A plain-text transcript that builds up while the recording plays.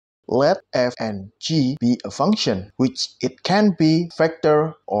let f and g be a function, which it can be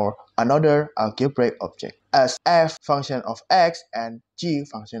vector or another algebraic object, as f function of x and g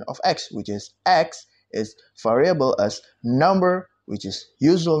function of x, which is x is variable as number, which is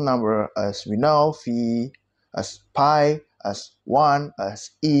usual number as we know, v, as pi, as 1,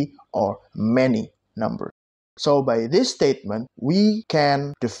 as e, or many numbers. So by this statement, we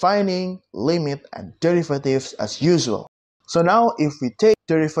can defining limit and derivatives as usual. So now if we take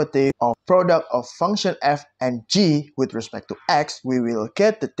derivative of product of function f and g with respect to x, we will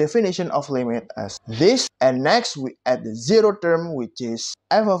get the definition of limit as this. And next we add the zero term, which is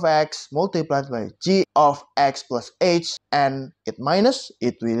f of x multiplied by g of x plus h, and it minus,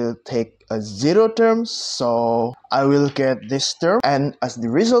 it will take a zero term, so I will get this term, and as the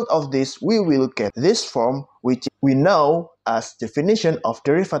result of this we will get this form, which we know as definition of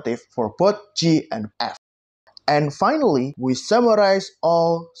derivative for both g and f. And finally, we summarize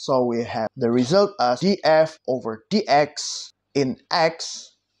all, so we have the result as df over dx in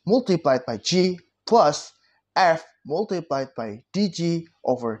x multiplied by g plus f multiplied by dg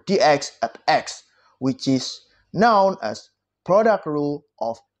over dx at x, which is known as product rule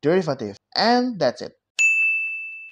of derivative. And that's it.